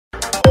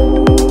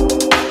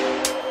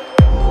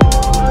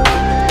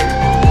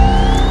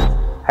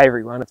Hey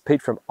everyone, it's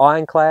Pete from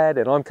Ironclad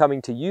and I'm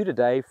coming to you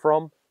today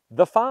from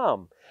the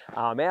farm.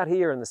 I'm out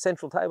here in the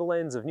central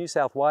tablelands of New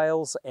South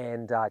Wales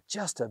and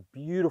just a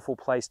beautiful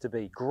place to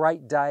be.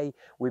 Great day.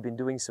 We've been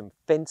doing some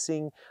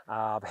fencing.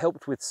 I've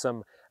helped with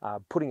some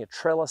putting a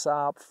trellis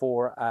up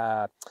for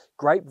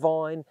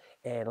grapevine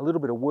and a little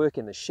bit of work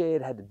in the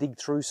shed. Had to dig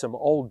through some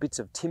old bits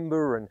of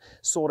timber and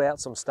sort out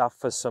some stuff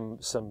for some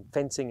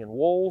fencing and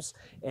walls,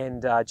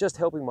 and just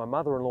helping my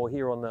mother-in-law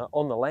here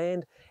on the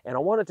land. And I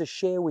wanted to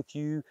share with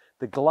you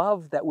the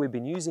glove that we've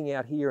been using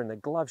out here and the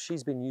glove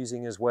she's been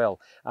using as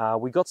well.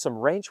 We got some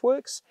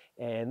Ranchworx,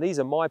 and these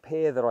are my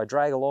pair that I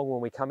drag along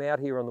when we come out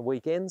here on the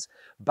weekends,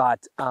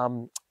 but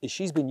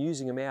she's been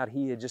using them out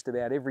here just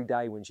about every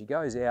day when she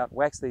goes out,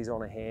 whacks these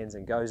on her hands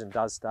and goes and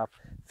does stuff,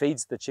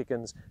 feeds the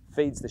chickens,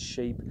 feeds the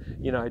sheep,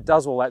 you know,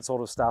 does all that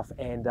sort of stuff,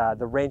 and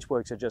the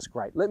Ranchworx are just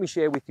great. Let me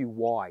share with you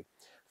why.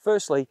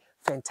 Firstly,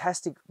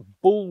 fantastic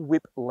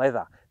bullwhip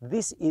leather.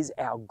 This is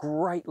our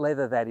great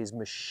leather that is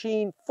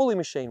fully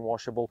machine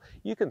washable.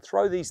 You can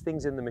throw these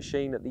things in the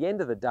machine at the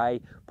end of the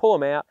day, pull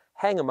them out,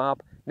 hang them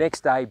up,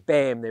 next day,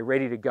 bam, they're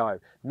ready to go.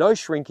 No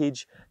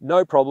shrinkage,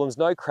 no problems,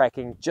 no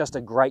cracking, just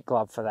a great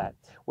glove for that.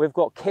 We've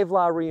got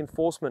Kevlar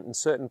reinforcement in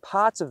certain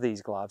parts of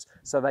these gloves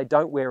so they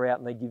don't wear out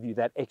and they give you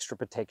that extra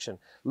protection.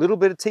 A little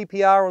bit of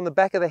TPR on the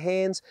back of the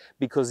hands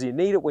because you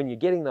need it when you're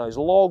getting those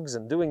logs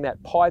and doing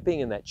that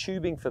piping and that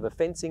tubing for the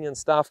fencing and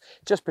stuff.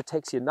 Just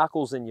protects your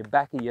knuckles and your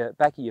back of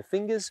your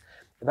fingers.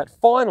 But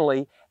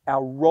finally,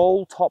 our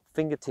roll top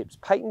fingertips,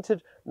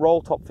 patented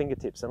roll top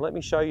fingertips. And let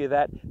me show you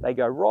that. They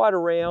go right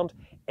around,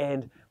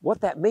 and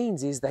what that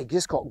means is they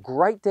just got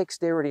great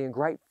dexterity and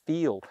great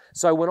feel.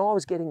 So when I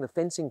was getting the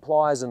fencing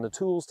pliers and the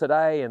tools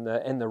today and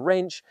the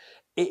wrench,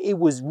 it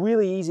was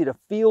really easy to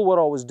feel what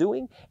I was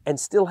doing and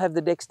still have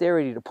the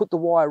dexterity to put the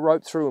wire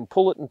rope through and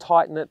pull it and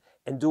tighten it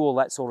and do all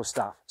that sort of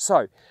stuff.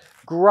 So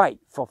great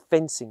for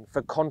fencing,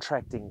 for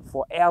contracting,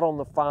 for out on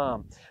the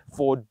farm,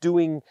 for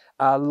doing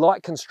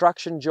light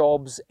construction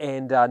jobs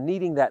and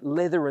needing that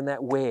leather and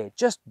that wear.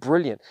 Just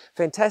brilliant.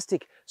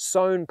 Fantastic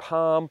sewn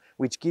palm,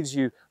 which gives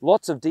you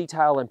lots of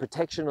detail and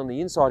protection on the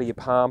inside of your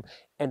palm.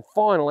 And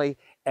finally,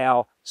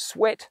 our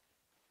sweat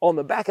on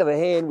the back of the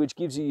hand, which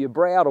gives you your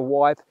brow to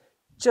wipe.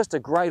 Just a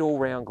great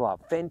all-round glove.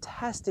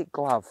 Fantastic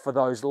glove for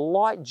those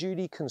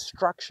light-duty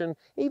construction,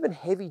 even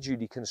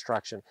heavy-duty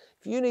construction.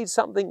 If you need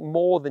something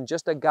more than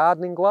just a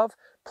gardening glove,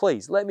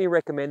 please let me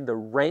recommend the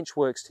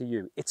Ranchworx to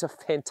you. It's a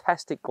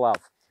fantastic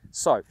glove.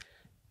 So,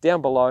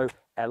 down below,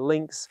 our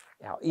links,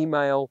 our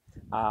email.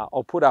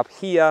 I'll put up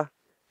here,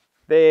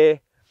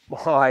 there,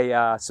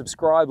 my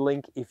subscribe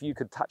link. If you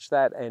could touch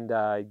that, and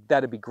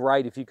that'd be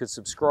great if you could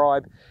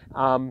subscribe.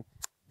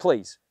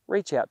 Please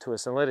reach out to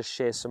us and let us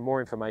share some more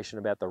information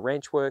about the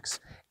Ranchworx.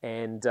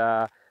 And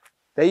there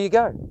you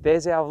go.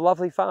 There's our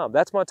lovely farm.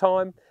 That's my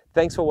time.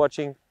 Thanks for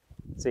watching.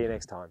 See you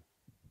next time.